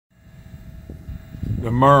The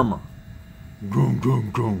murmur. Goom, goom,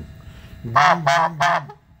 goom. Goom, goom, goom.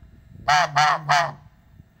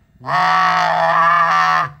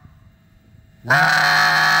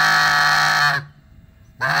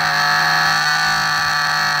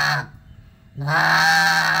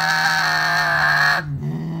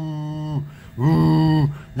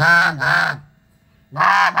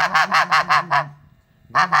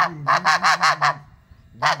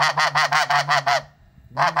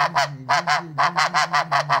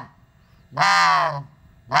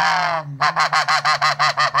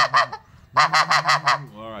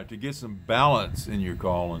 All right, to get some balance in your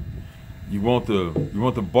calling, you want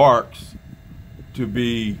the barks to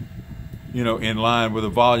be, in line with the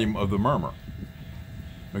volume of the murmur.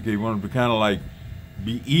 Okay, you want them to kind of like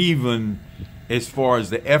be even as far as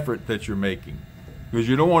the effort that you're making, because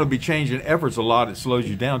you don't want to be changing efforts a lot. It slows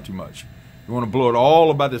you down too much. You want to blow it all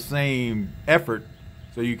about the same effort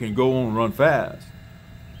so you can go on and run fast,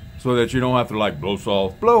 so that you don't have to like blow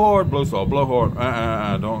soft, blow hard, blow soft, blow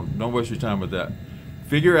hard. Don't waste your time with that.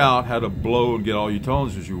 Figure out how to blow and get all your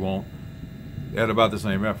tones as you want at about the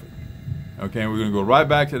same effort. Okay, and we're going to go right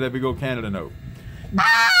back to that big old Canada note.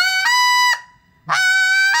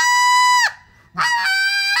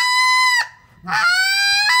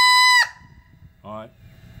 All right.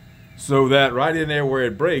 So that right in there where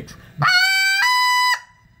it breaks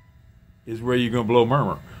is where you're going to blow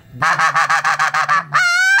murmur.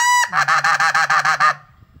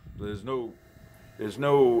 There's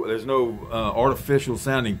no artificial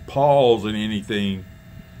sounding pause in anything,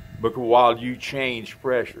 but while you change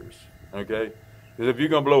pressures, okay? Because if you're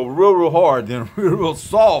gonna blow real hard, then real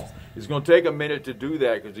soft, it's gonna take a minute to do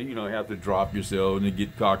that, because you have to drop yourself and then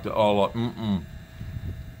get cocked all up.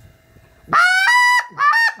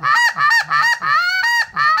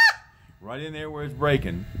 Right in there where it's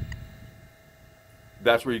breaking,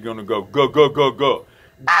 that's where you're gonna go, go, go, go, go.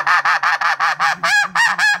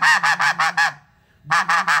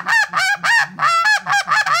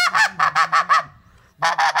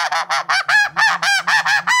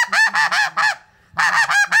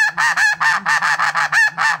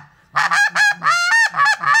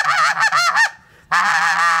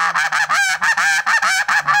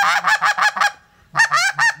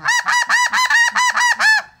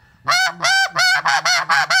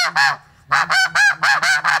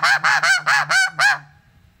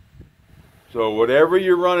 So whatever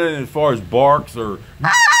you're running as far as barks or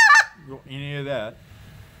any of that,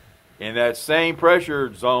 in that same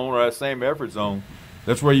pressure zone or that same effort zone,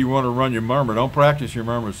 that's where you want to run your murmur. Don't practice your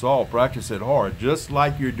murmur soft. Practice it hard, just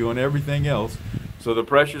like you're doing everything else, so the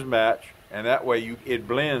pressures match, and that way it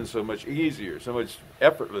blends so much easier, so much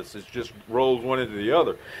effortless. It just rolls one into the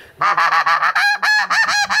other.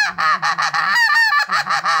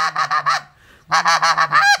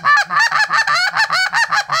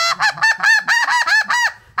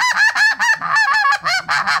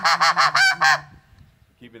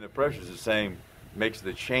 Keeping the pressures the same makes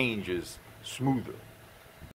the changes smoother.